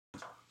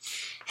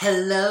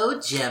Hello,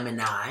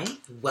 Gemini.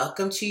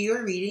 Welcome to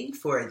your reading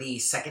for the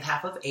second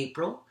half of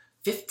April,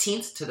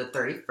 15th to the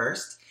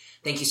 31st.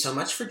 Thank you so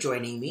much for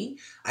joining me.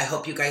 I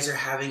hope you guys are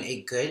having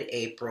a good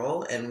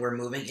April, and we're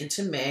moving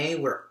into May.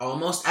 We're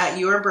almost at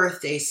your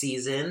birthday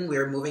season.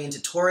 We're moving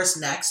into Taurus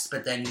next,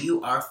 but then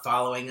you are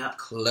following up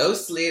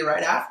closely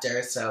right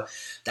after, so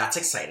that's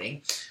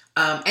exciting.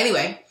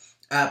 Anyway,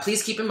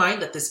 please keep in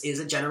mind that this is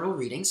a general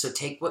reading, so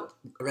take what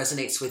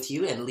resonates with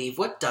you and leave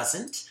what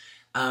doesn't.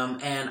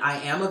 And I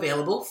am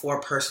available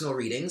for personal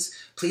readings.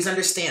 Please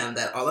understand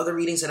that all of the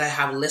readings that I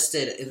have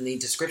listed in the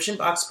description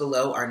box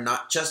below are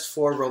not just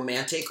for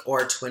romantic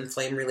or twin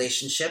flame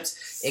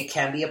relationships. It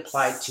can be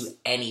applied to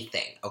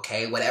anything,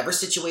 okay? Whatever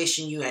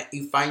situation you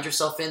find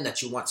yourself in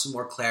that you want some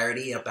more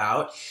clarity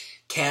about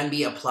can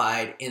be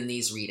applied in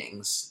these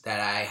readings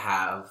that I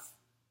have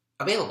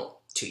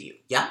available to you,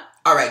 yeah?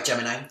 All right,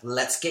 Gemini,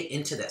 let's get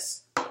into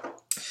this.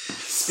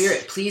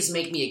 Spirit, please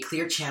make me a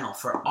clear channel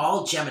for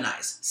all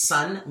Geminis,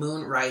 Sun,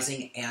 Moon,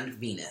 Rising, and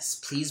Venus.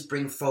 Please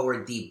bring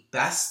forward the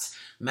best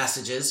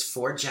messages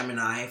for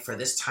Gemini for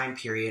this time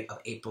period of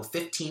April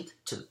 15th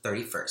to the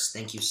 31st.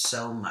 Thank you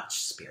so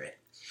much, Spirit.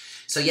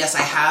 So yes,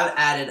 I have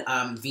added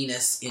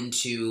Venus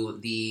into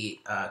the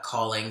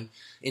calling,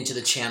 into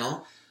the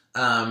channel.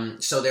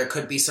 So there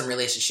could be some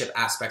relationship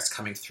aspects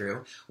coming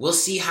through. We'll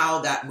see how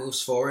that moves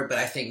forward, but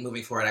I think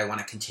moving forward, I want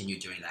to continue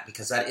doing that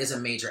because that is a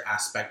major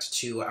aspect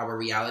to our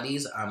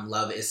realities.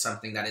 Love is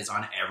something that is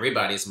on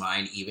everybody's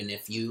mind, even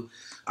if you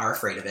are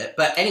afraid of it.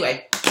 But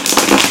anyway,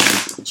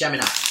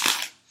 Gemini.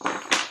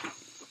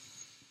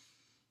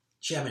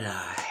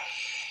 Gemini.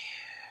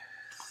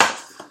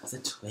 The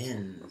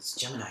twins.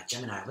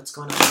 Gemini, what's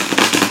going on?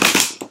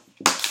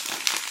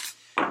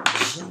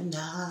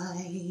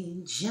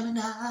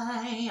 Gemini,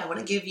 I want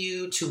to give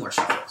you 2 more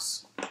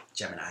shuffles,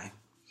 Gemini.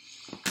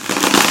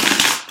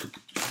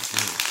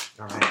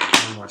 All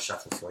right, 1 more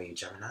shuffle for you,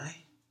 Gemini.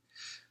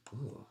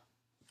 Ooh,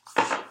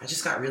 I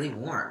just got really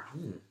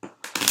warm.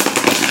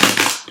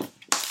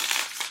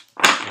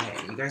 Okay,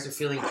 you guys are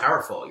feeling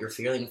powerful. You're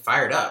feeling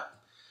fired up.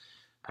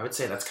 I would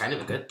say that's kind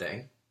of a good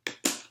thing.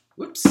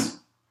 Whoops.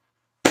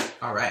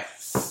 All right,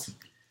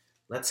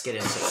 let's get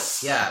into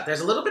this. Yeah,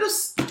 there's a little bit of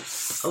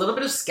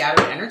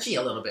scattered energy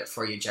a little bit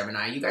for you,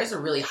 Gemini. You guys are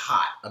really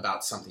hot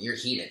about something. You're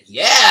heated.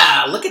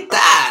 Yeah, look at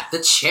that.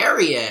 The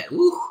Chariot.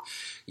 Ooh.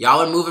 Y'all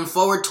are moving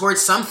forward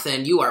towards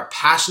something. You are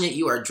passionate.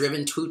 You are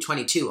driven.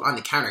 222 on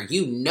the counter.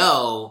 You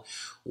know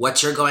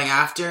what you're going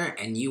after,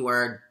 and you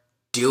are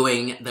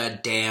doing the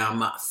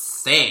damn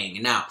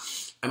thing. Now,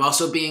 I'm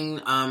also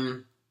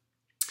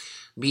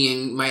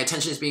my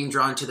attention is being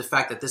drawn to the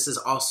fact that this is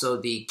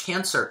also the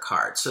Cancer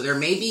card. So there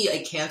may be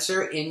a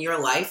Cancer in your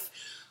life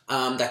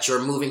that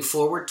you're moving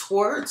forward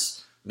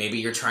towards. Maybe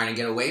you're trying to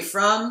get away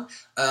from.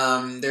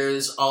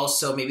 There's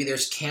also, maybe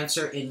there's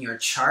Cancer in your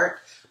chart.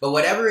 But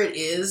whatever it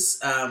is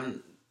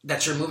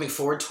that you're moving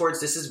forward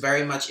towards, this is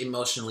very much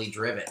emotionally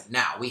driven.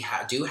 Now, we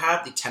do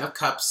have the 10 of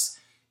Cups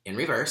in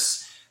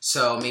reverse.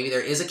 So maybe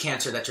there is a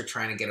Cancer that you're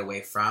trying to get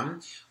away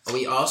from. But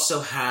we also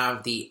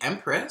have the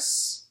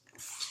Empress.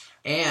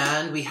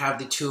 And we have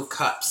the 2 of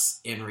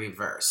Cups in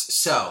reverse.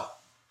 So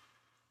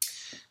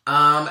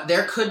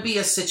there could be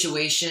a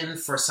situation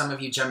for some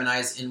of you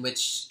Geminis in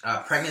which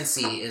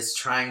pregnancy is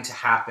trying to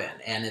happen,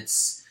 and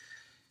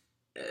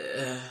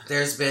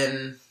there's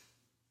been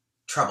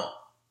trouble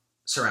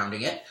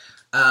surrounding it.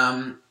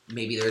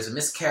 Maybe there's a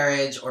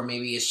miscarriage, or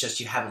maybe it's just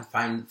you haven't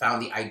found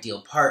the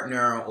ideal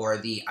partner or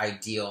the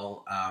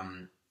ideal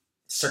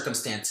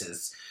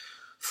circumstances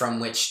from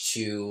which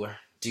to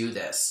do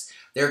this.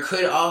 There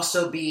could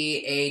also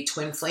be a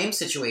twin flame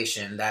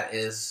situation that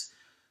is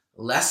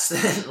less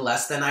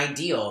than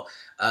ideal,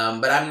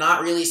 but I'm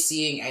not really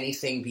seeing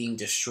anything being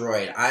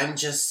destroyed. I'm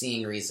just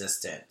seeing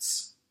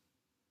resistance.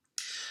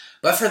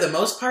 But for the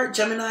most part,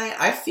 Gemini,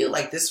 I feel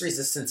like this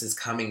resistance is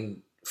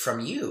coming from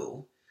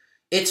you.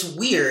 It's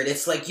weird.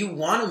 It's like you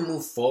want to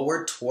move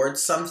forward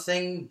towards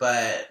something,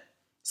 but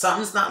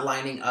something's not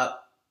lining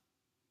up.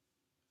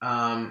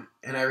 And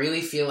I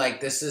really feel like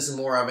this is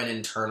more of an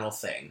internal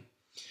thing.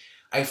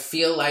 I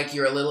feel like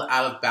you're a little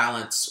out of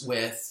balance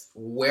with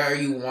where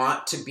you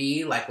want to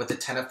be, like with the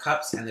 10 of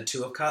Cups and the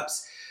 2 of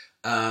Cups.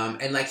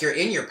 And like you're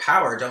in your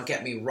power, don't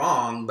get me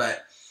wrong,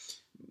 but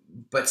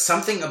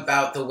something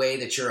about the way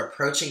that you're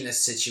approaching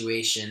this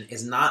situation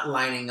is not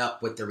lining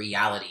up with the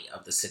reality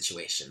of the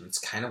situation. It's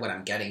kind of what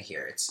I'm getting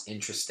here. It's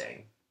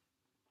interesting.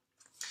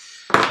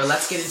 But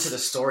let's get into the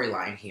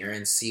storyline here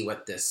and see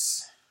what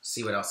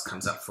else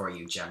comes up for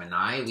you,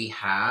 Gemini. We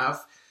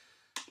have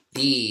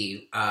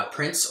the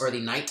Prince or the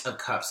Knight of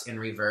Cups in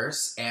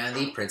reverse, and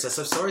the Princess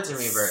of Swords in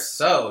reverse.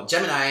 So,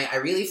 Gemini, I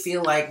really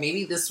feel like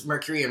maybe this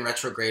Mercury in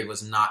retrograde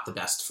was not the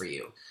best for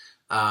you.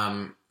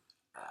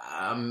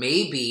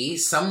 Maybe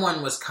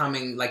someone was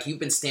coming, like you've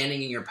been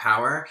standing in your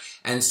power,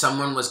 and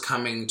someone was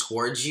coming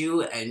towards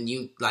you, and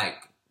you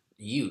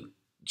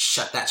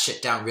shut that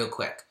shit down real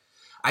quick.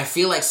 I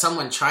feel like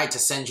someone tried to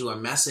send you a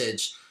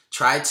message,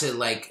 tried to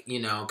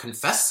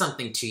confess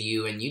something to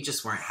you, and you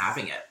just weren't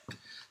having it.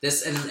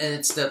 This and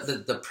it's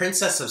the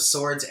Princess of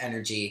Swords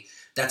energy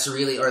that's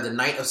really, or the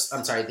Knight of,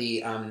 I'm sorry,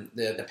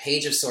 the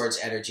Page of Swords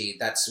energy,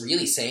 that's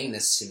really saying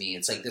this to me.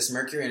 It's like this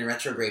Mercury in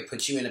retrograde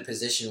puts you in a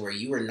position where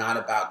you were not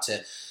about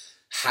to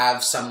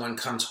have someone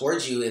come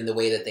towards you in the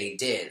way that they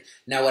did.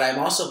 Now, what I'm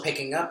also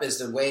picking up is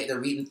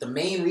the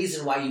main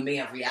reason why you may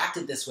have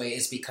reacted this way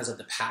is because of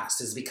the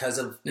past, is because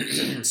of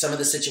some of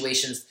the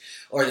situations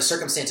or the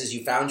circumstances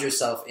you found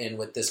yourself in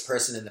with this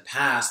person in the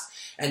past,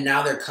 and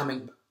now they're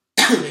coming,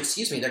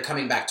 excuse me, they're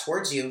coming back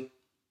towards you,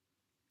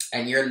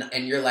 and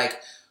you're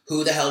like,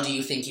 who the hell do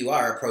you think you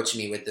are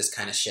approaching me with this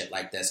kind of shit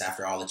like this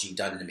after all that you've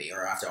done to me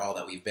or after all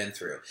that we've been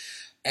through?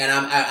 And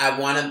I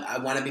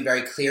want to be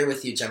very clear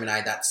with you,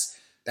 Gemini.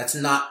 That's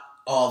not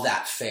all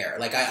that fair.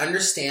 Like, I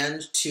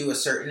understand to a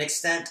certain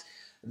extent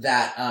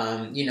that,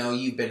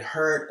 you've been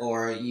hurt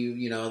or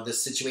the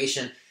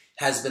situation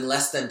has been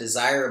less than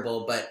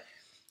desirable, but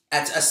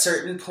at a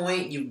certain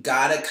point, you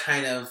gotta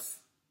kind of,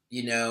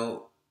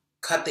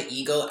 cut the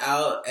ego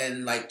out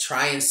and like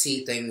try and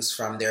see things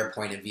from their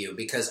point of view,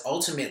 because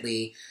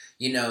ultimately,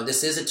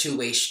 this is a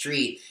two-way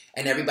street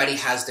and everybody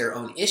has their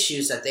own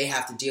issues that they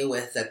have to deal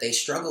with, that they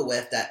struggle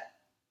with, that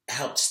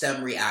helped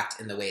them react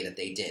in the way that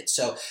they did.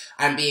 So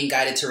I'm being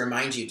guided to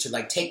remind you to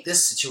like take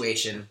this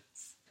situation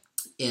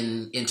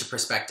into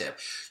perspective.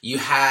 You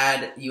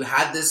had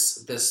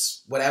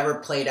this whatever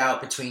played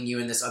out between you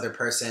and this other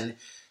person,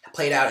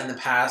 played out in the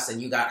past,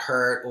 and you got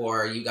hurt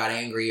or you got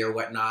angry or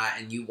whatnot,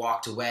 and you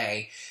walked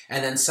away,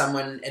 and then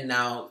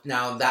now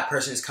that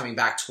person is coming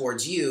back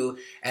towards you,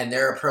 and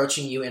they're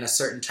approaching you in a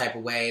certain type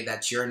of way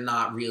that you're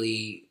not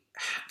really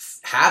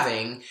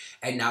having,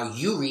 and now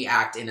you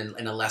react in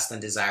a less than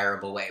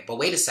desirable way. But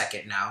wait a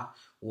second now.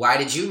 Why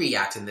did you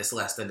react in this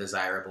less than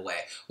desirable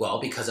way?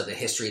 Well, because of the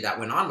history that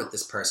went on with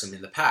this person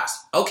in the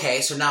past. Okay,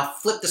 so now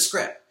flip the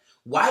script.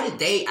 Why did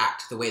they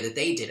act the way that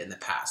they did in the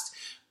past?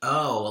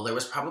 Oh, well, there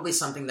was probably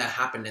something that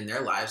happened in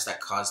their lives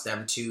that caused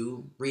them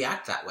to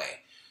react that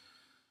way.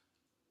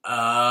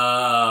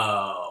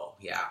 Oh,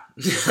 yeah.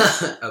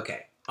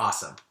 Okay,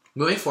 awesome.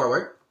 Moving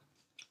forward,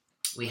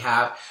 we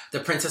have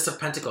the Princess of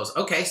Pentacles.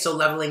 Okay, so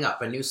leveling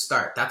up, a new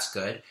start. That's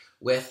good.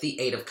 With the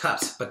Eight of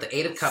Cups. But the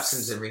Eight of Cups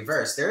is in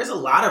reverse. There is a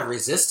lot of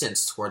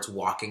resistance towards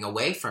walking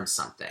away from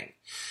something.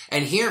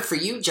 And here for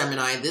you,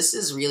 Gemini, this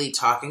is really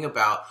talking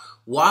about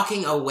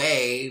walking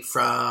away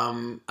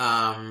from...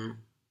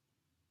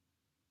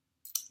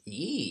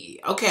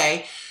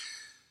 Okay.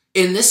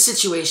 In this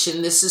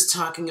situation, this is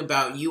talking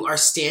about you are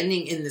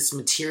standing in this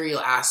material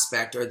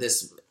aspect, or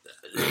this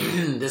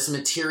this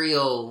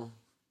material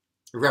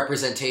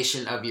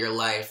representation of your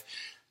life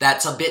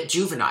that's a bit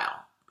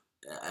juvenile,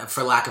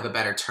 for lack of a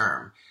better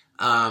term.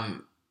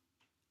 And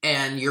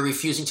you're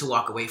refusing to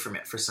walk away from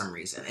it for some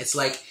reason. It's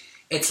like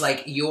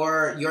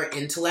your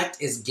intellect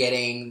is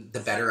getting the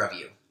better of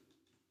you.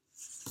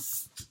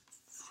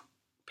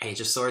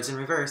 Page of Swords in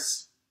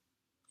reverse.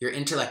 Your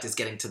intellect is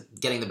getting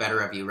the better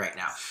of you right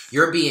now.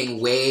 You're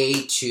being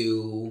way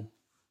too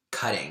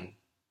cutting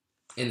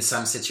in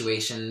some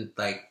situation,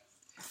 like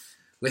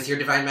with your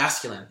Divine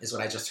Masculine is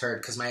what I just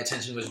heard, because my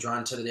attention was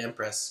drawn to the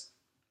Empress.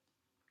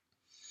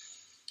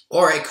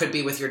 Or it could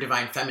be with your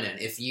Divine Feminine.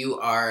 If you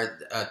are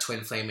a twin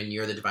flame and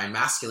you're the Divine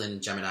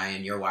Masculine, Gemini,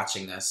 and you're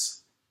watching this,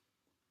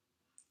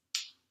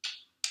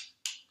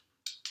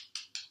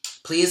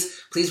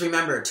 Please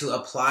remember to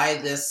apply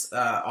this,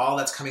 all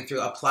that's coming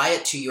through, apply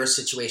it to your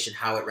situation,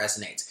 how it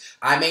resonates.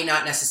 I may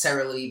not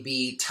necessarily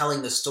be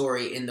telling the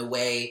story in the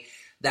way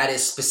that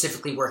is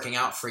specifically working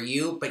out for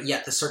you, but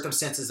yet the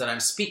circumstances that I'm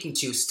speaking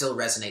to still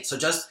resonate. So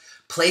just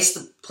place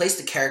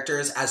the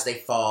characters as they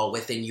fall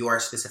within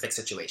your specific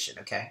situation,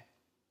 okay?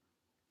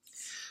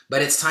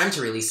 But it's time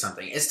to release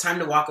something. It's time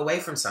to walk away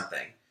from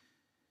something.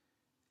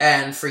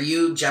 And for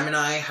you,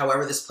 Gemini,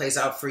 however this plays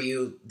out for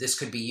you, this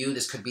could be you,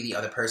 this could be the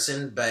other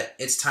person, but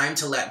it's time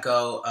to let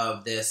go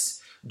of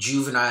this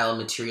juvenile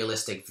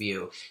materialistic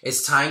view.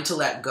 It's time to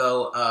let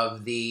go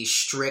of the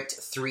strict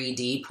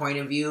 3D point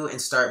of view and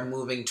start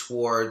moving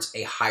towards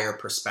a higher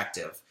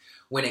perspective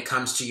when it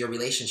comes to your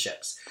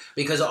relationships.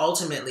 Because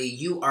ultimately,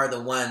 you are the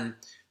one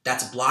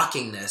that's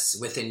blocking this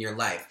within your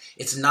life.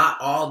 It's not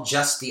all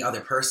just the other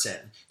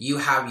person. You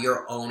have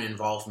your own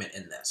involvement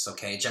in this,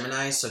 okay,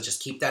 Gemini? So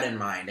just keep that in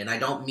mind. And I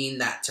don't mean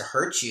that to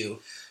hurt you,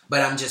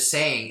 but I'm just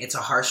saying it's a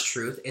harsh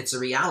truth. It's a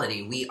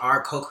reality. We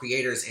are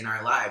co-creators in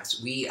our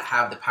lives. We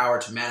have the power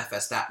to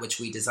manifest that which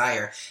we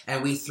desire.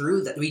 And we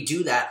do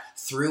that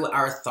through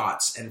our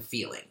thoughts and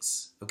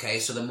feelings, okay?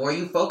 So the more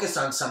you focus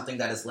on something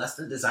that is less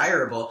than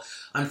desirable,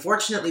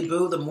 unfortunately,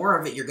 boo, the more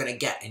of it you're going to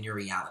get in your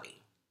reality,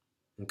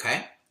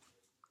 okay?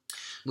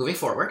 Moving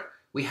forward,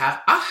 we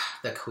have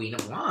the Queen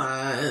of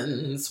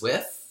Wands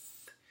with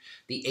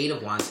the Eight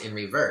of Wands in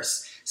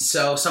reverse.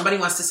 So somebody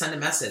wants to send a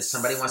message.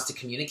 Somebody wants to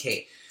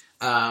communicate.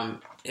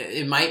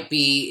 It might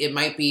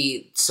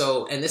be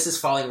so, and this is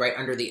falling right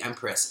under the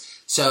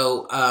Empress.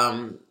 So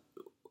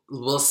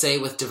we'll say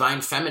with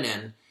Divine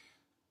Feminine,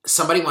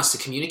 somebody wants to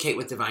communicate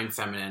with Divine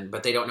Feminine,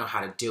 but they don't know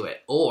how to do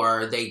it.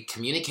 Or they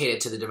communicated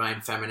to the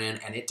Divine Feminine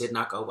and it did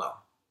not go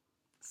well.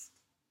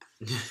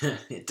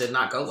 It did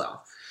not go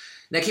well.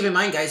 Now, keep in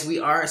mind, guys, we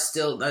are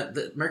still,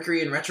 the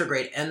Mercury in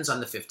retrograde ends on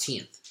the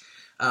 15th.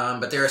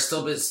 But there are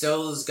still is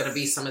going to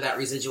be some of that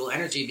residual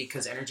energy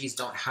because energies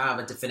don't have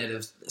a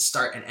definitive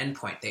start and end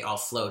point. They all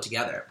flow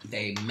together.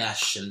 They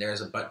mesh, and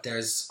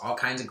there's all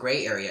kinds of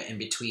gray area in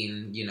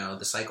between, you know,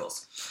 the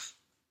cycles.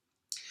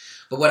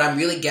 But what I'm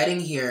really getting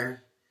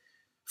here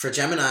for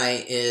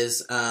Gemini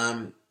is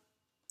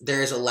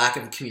there is a lack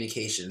of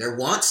communication.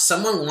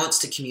 Someone wants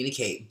to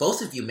communicate.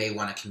 Both of you may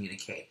want to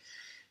communicate.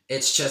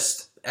 It's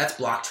just, that's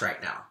blocked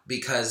right now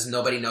because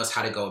nobody knows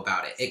how to go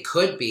about it. It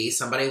could be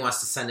somebody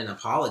wants to send an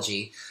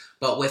apology,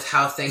 but with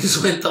how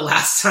things went the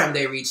last time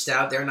they reached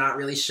out, they're not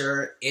really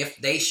sure if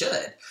they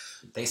should.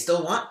 They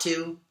still want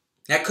to.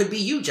 That could be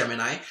you,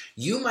 Gemini.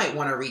 You might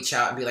want to reach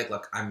out and be like,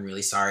 look, I'm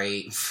really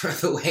sorry for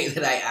the way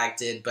that I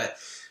acted, but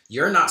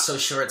you're not so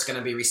sure it's going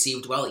to be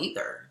received well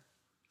either.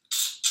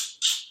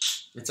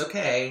 It's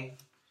okay.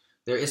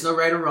 There is no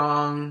right or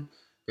wrong.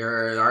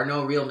 There are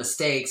no real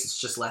mistakes. It's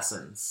just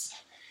lessons.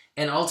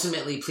 And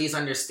ultimately, please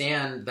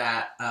understand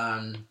that,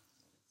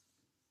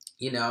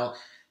 you know,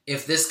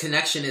 if this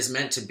connection is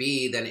meant to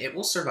be, then it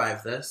will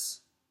survive this.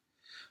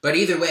 But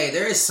either way,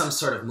 there is some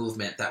sort of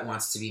movement that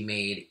wants to be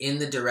made in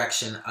the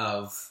direction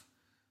of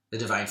the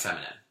divine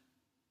feminine.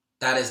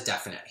 That is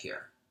definite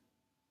here,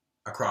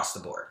 across the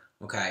board,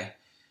 okay?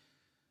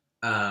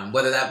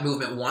 Whether that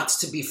movement wants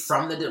to be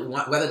from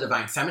whether the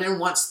divine feminine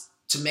wants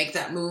to make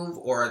that move,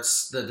 or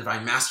it's the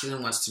divine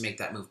masculine wants to make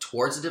that move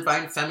towards the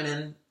divine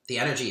feminine, the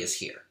energy is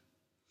here.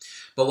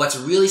 But what's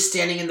really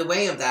standing in the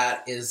way of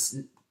that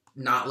is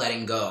not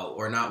letting go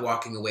or not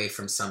walking away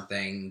from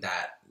something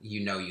that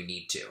you know you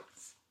need to.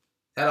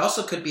 That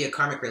also could be a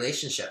karmic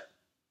relationship.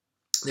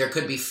 There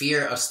could be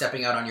fear of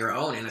stepping out on your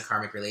own in a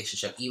karmic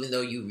relationship, even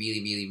though you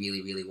really, really,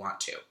 really, really want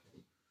to.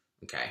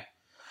 Okay?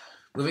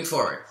 Moving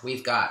forward,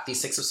 we've got the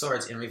Six of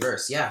Swords in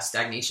reverse. Yeah,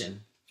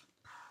 stagnation.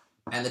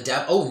 And the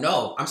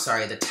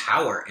the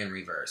Tower in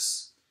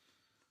reverse.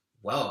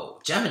 Whoa,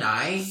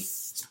 Gemini,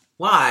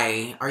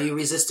 why are you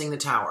resisting the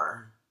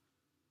Tower?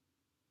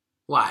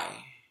 Why?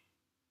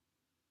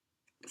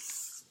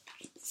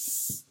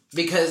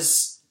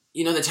 Because,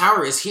 you know, the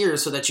Tower is here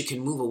so that you can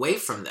move away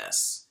from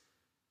this.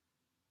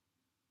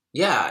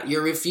 Yeah,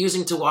 you're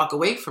refusing to walk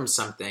away from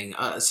something.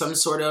 I'm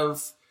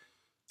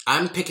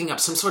picking up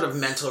some sort of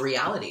mental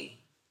reality,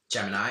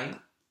 Gemini.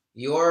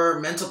 Your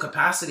mental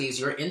capacities,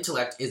 your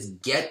intellect is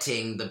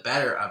getting the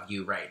better of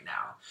you right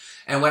now.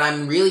 And what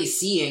I'm really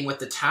seeing with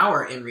the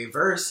Tower in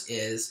reverse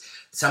is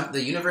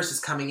the universe is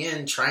coming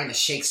in trying to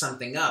shake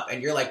something up.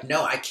 And you're like,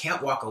 no, I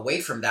can't walk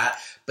away from that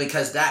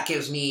because that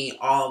gives me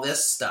all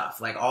this stuff,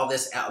 like all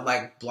this,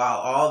 like blah,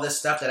 all this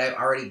stuff that I've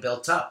already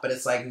built up. But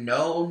it's like,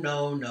 no,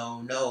 no,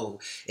 no, no.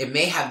 It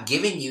may have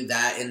given you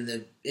that in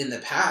the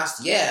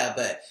past. Yeah,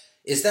 but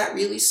is that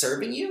really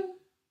serving you?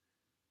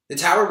 The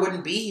Tower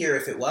wouldn't be here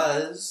if it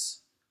was.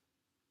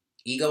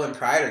 Ego and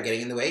pride are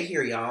getting in the way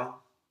here, y'all.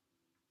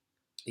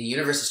 The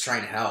universe is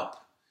trying to help.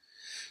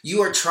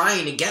 You are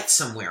trying to get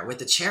somewhere with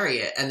the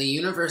Chariot, and the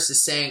universe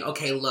is saying,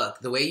 okay,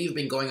 look, the way you've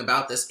been going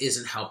about this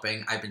isn't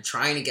helping. I've been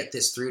trying to get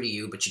this through to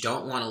you, but you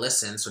don't want to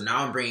listen, so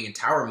now I'm bringing a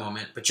Tower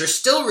moment, but you're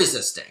still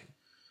resisting.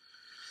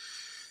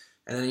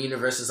 And then the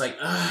universe is like,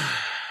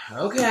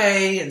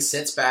 okay, and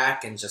sits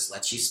back and just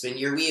lets you spin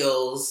your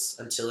wheels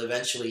until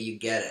eventually you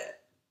get it.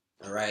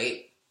 All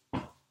right?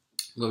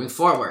 Moving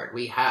forward,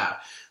 we have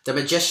the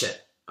Magician,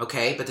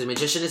 okay? But the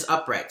Magician is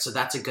upright, so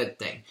that's a good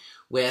thing.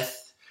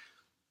 With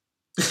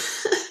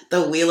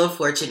the Wheel of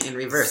Fortune in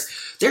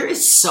reverse. There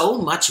is so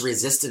much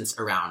resistance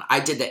around. I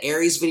did the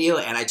Aries video,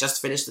 and I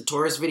just finished the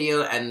Taurus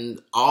video,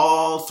 and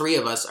all three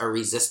of us are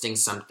resisting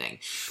something.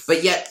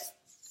 But yet,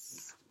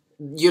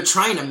 you're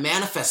trying to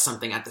manifest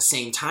something at the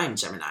same time,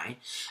 Gemini,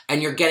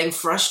 and you're getting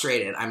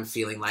frustrated, I'm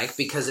feeling like,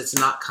 because it's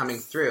not coming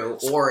through,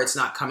 or it's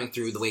not coming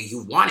through the way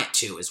you want it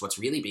to, is what's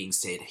really being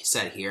said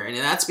here. And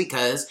that's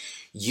because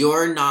you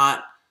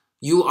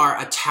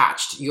are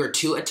attached. You're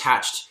too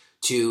attached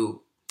to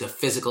the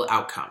physical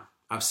outcome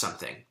of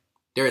something.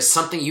 There is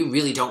something you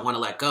really don't want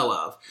to let go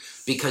of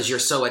because you're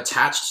so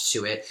attached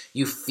to it.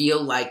 You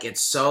feel like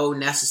it's so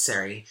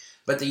necessary.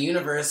 But the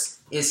universe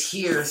is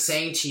here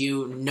saying to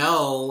you,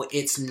 no,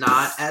 it's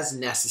not as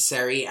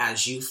necessary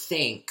as you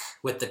think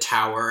with the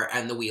Tower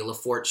and the Wheel of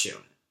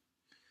Fortune.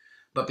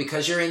 But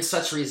because you're in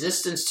such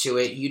resistance to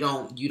it, you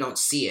don't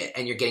see it.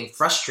 And you're getting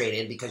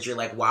frustrated because you're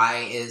like,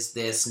 why is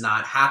this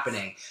not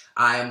happening?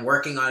 I'm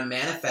working on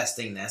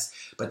manifesting this.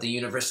 But the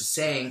universe is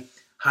saying,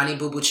 honey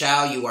boo boo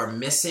chow, you are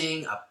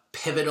missing a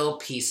pivotal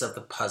piece of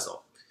the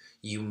puzzle.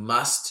 You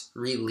must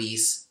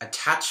release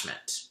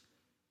attachment.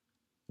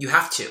 You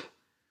have to.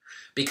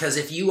 Because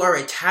if you are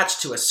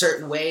attached to a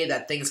certain way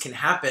that things can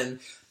happen,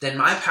 then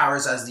my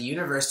powers as the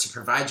universe to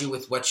provide you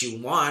with what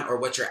you want or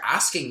what you're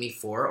asking me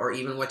for or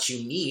even what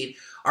you need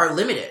are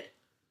limited.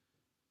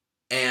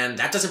 And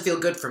that doesn't feel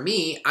good for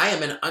me. I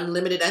am an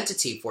unlimited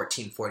entity,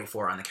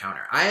 1444 on the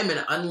counter. I am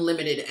an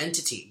unlimited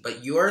entity,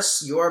 but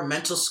your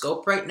mental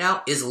scope right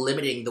now is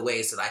limiting the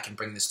ways that I can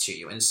bring this to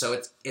you. And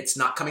so it's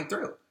not coming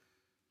through.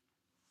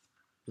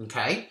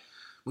 Okay?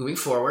 Moving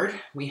forward,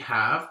 we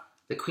have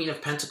the Queen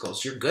of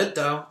Pentacles. You're good,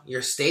 though.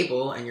 You're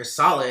stable and you're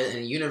solid,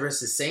 and the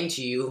universe is saying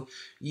to you,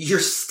 you're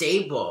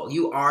stable.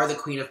 You are the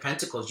Queen of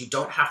Pentacles. You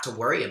don't have to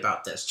worry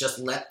about this. Just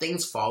let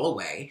things fall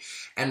away,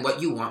 and what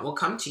you want will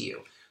come to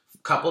you,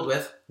 coupled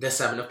with the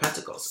Seven of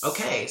Pentacles.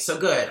 Okay, so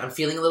good. I'm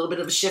feeling a little bit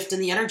of a shift in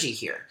the energy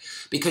here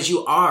because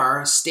you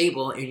are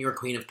stable in your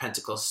Queen of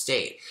Pentacles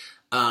state.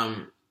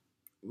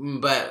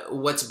 But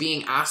what's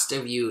being asked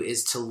of you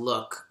is to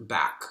look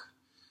back.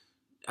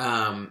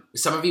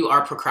 Some of you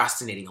are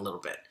procrastinating a little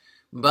bit.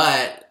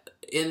 But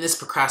in this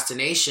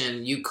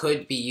procrastination, you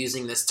could be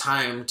using this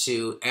time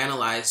to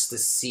analyze the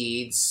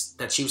seeds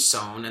that you've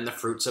sown and the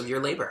fruits of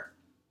your labor.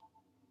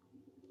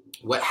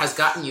 What has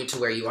gotten you to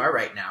where you are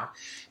right now,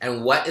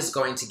 and what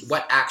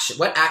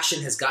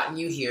action has gotten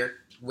you here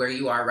where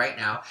you are right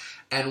now,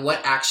 and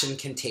what action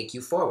can take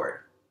you forward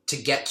to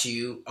get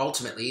you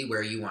ultimately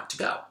where you want to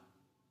go.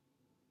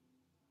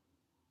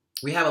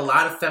 We have a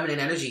lot of feminine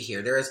energy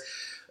here. There is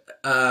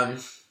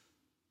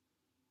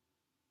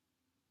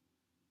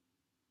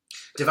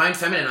Divine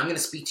Feminine, I'm going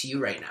to speak to you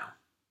right now.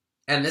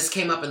 And this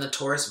came up in the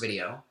Taurus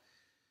video.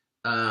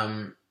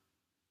 But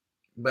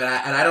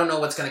I don't know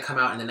what's going to come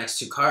out in the next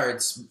 2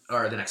 cards,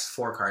 or the next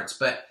 4 cards.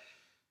 But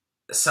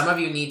some of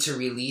you need to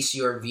release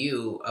your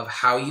view of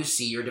how you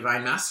see your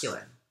Divine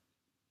Masculine.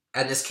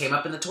 And this came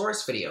up in the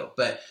Taurus video.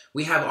 But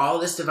we have all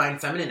this Divine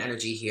Feminine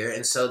energy here.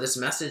 And so this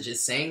message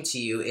is saying to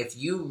you, if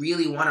you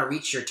really want to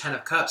reach your 10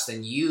 of Cups,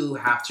 then you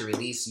have to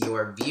release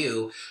your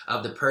view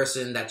of the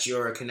person that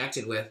you're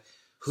connected with,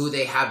 who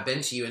they have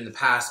been to you in the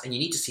past, and you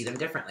need to see them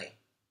differently.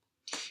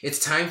 It's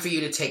time for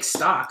you to take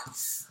stock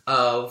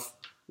of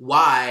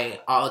why,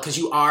 because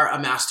you are a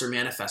master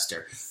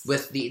manifester.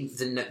 With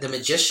the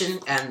Magician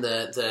and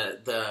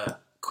the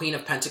Queen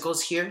of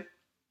Pentacles here,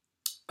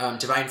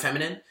 Divine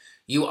Feminine,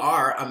 you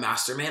are a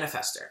master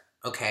manifester,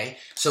 okay?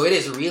 So it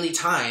is really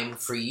time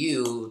for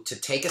you to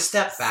take a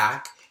step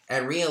back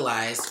and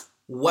realize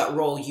what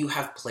role you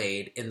have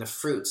played in the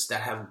fruits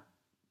that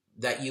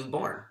you've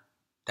borne,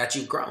 that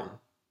you've grown.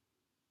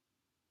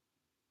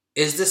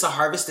 Is this a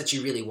harvest that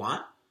you really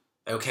want?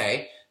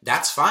 Okay,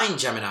 that's fine,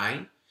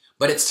 Gemini.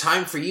 But it's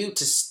time for you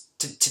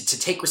to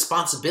take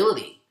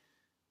responsibility.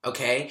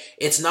 Okay?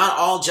 It's not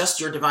all just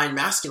your Divine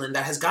Masculine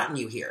that has gotten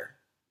you here.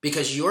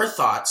 Because your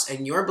thoughts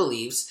and your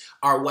beliefs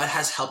are what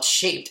has helped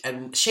shape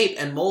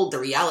and mold the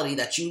reality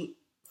that you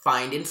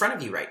find in front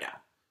of you right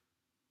now.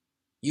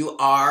 You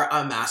are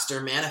a master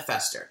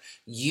manifester.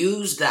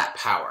 Use that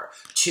power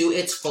to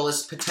its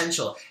fullest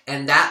potential.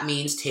 And that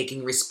means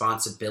taking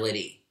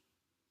responsibility.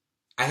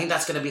 I think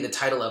that's going to be the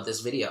title of this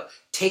video.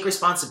 Take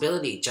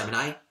responsibility,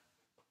 Gemini.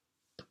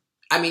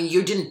 I mean,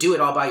 you didn't do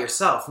it all by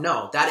yourself.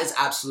 No, that is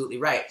absolutely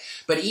right.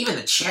 But even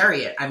the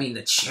Chariot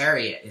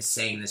is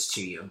saying this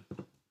to you.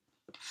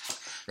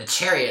 The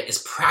Chariot is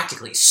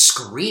practically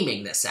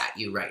screaming this at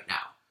you right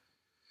now.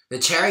 The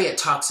Chariot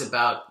talks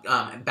about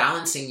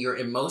balancing your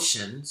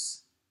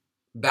emotions,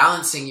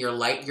 balancing your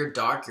light, your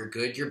dark, your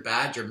good, your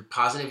bad, your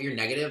positive, your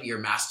negative, your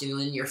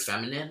masculine, your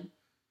feminine,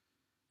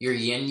 your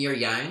yin, your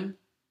yang,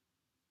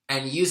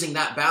 and using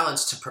that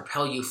balance to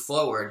propel you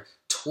forward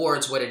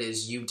towards what it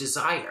is you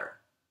desire.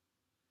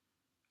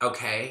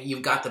 Okay,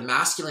 you've got the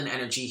masculine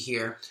energy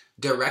here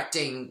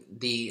directing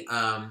the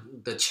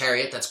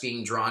Chariot that's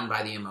being drawn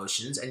by the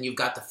emotions, and you've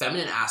got the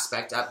feminine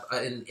aspect up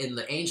in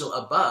the angel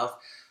above,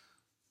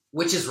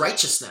 which is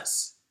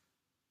righteousness,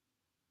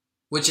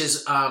 which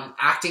is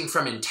acting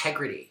from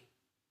integrity.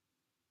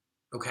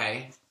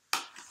 Okay.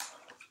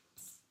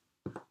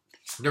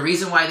 The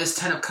reason why this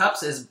 10 of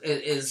Cups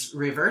is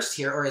reversed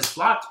here, or is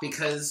blocked,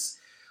 because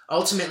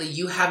ultimately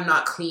you have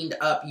not cleaned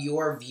up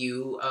your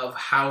view of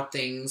how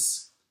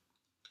things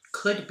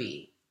could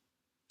be.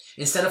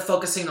 Instead of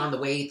focusing on the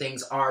way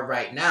things are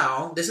right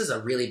now, this is a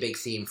really big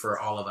theme for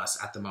all of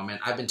us at the moment.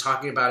 I've been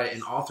talking about it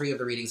in all 3 of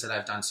the readings that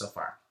I've done so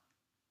far.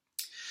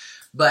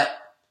 But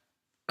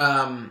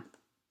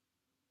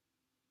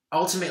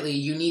ultimately,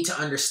 you need to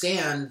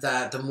understand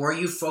that the more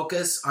you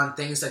focus on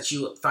things that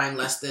you find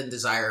less than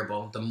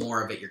desirable, the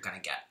more of it you're going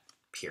to get,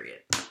 period.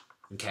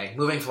 Okay,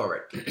 moving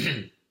forward.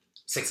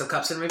 6 of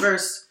Cups in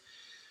reverse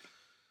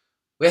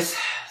with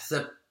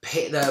the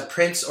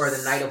Prince or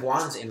the Knight of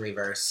Wands in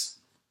reverse.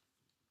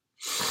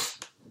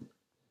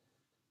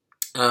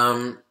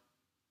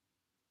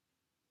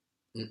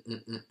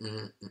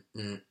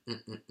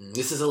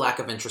 This is a lack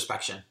of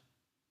introspection.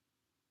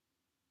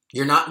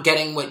 You're not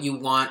getting what you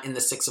want in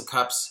the 6 of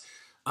Cups,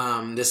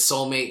 this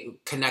soulmate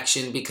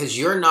connection, because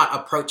you're not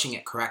approaching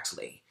it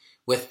correctly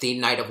with the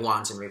Knight of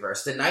Wands in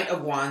reverse. The Knight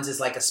of Wands is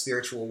like a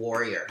spiritual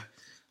warrior.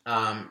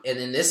 And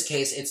in this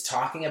case, it's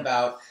talking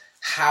about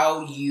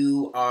how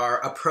you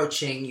are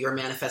approaching your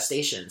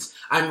manifestations.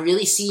 I'm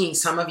really seeing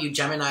some of you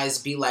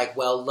Geminis be like,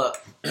 well,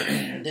 look,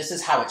 this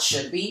is how it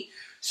should be.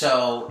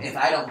 So if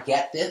I don't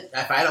get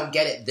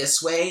it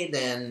this way,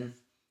 then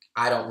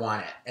I don't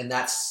want it. And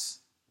that's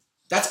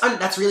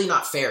really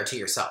not fair to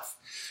yourself,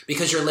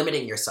 because you're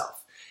limiting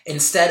yourself.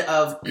 Instead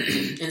of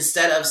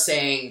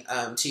saying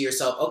to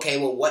yourself, okay,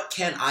 well, what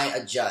can I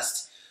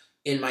adjust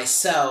in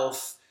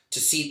myself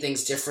see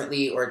things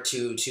differently or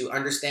to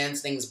understand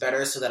things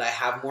better so that I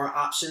have more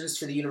options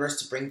for the universe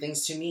to bring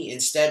things to me.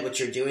 Instead, what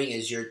you're doing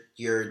is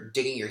you're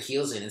digging your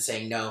heels in and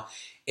saying, no,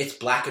 it's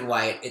black and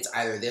white. It's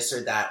either this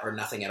or that or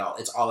nothing at all.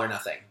 It's all or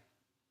nothing.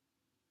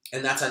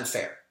 And that's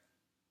unfair.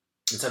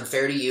 It's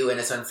unfair to you, and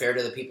it's unfair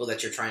to the people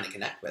that you're trying to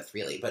connect with,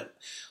 really. But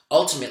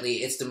ultimately,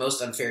 it's the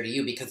most unfair to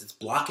you because it's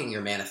blocking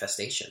your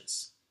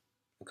manifestations.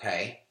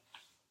 Okay?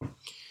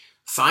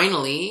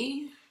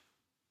 Finally,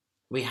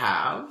 we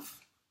have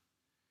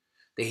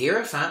the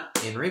Hierophant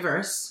in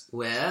reverse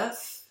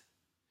with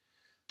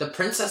the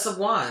Princess of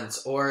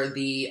Wands, or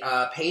the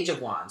Page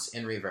of Wands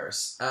in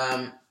reverse.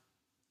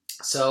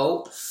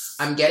 So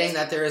I'm getting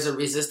that there is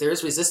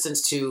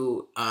resistance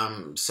to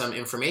some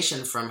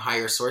information from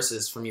higher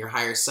sources, from your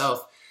higher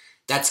self,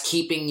 that's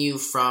keeping you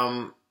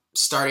from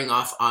starting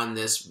off on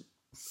this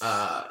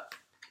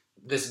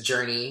this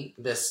journey,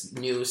 this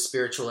new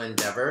spiritual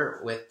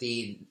endeavor with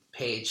the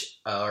Page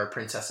or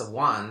Princess of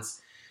Wands.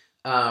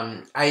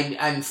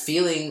 I'm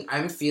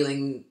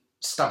feeling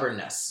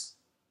stubbornness,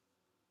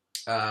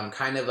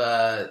 kind of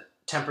a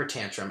temper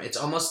tantrum. It's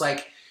almost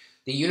like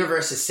the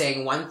universe is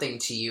saying one thing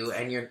to you,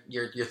 and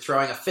you're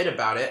throwing a fit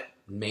about it,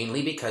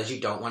 mainly because you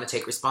don't want to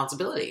take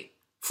responsibility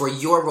for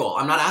your role.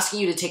 I'm not asking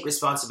you to take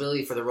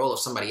responsibility for the role of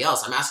somebody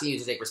else. I'm asking you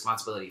to take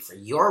responsibility for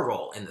your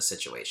role in the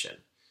situation.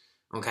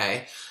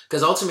 Okay?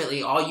 Because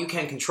ultimately, all you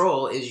can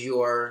control is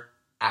your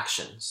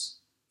actions,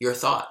 your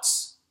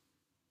thoughts.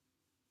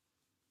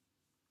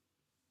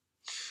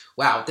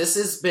 Wow, this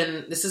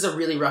is a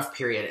really rough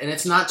period, and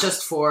it's not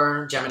just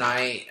for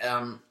Gemini.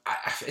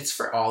 It's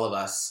for all of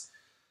us.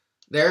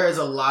 There is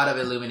a lot of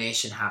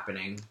illumination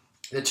happening.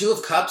 The Two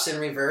of Cups in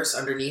reverse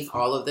underneath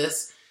all of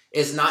this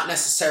is not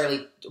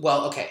necessarily,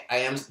 well, okay, I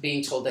am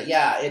being told that,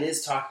 yeah, it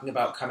is talking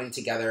about coming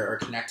together or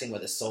connecting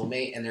with a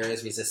soulmate, and there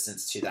is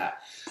resistance to that.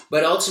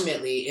 But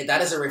ultimately,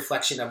 that is a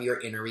reflection of your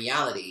inner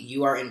reality.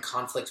 You are in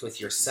conflict with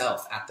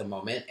yourself at the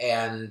moment,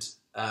 and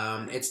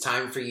it's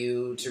time for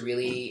you to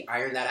really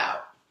iron that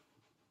out.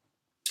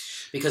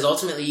 Because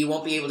ultimately, you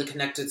won't be able to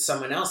connect with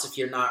someone else if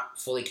you're not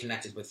fully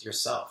connected with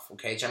yourself.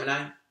 Okay,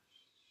 Gemini?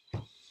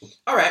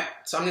 All right,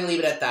 so I'm going to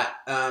leave it at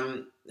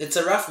that. It's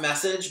a rough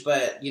message,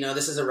 but,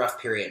 this is a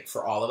rough period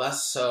for all of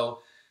us, so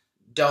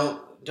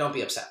don't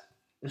be upset.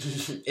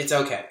 It's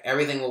okay.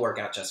 Everything will work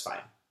out just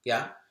fine,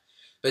 yeah?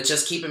 But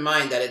just keep in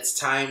mind that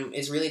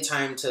it's really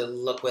time to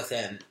look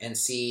within and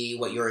see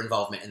what your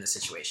involvement in the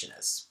situation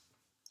is.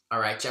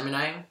 All right,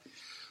 Gemini?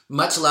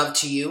 Much love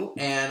to you,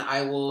 and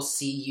I will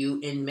see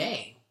you in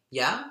May.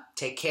 Yeah?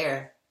 Take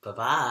care.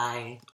 Bye-bye.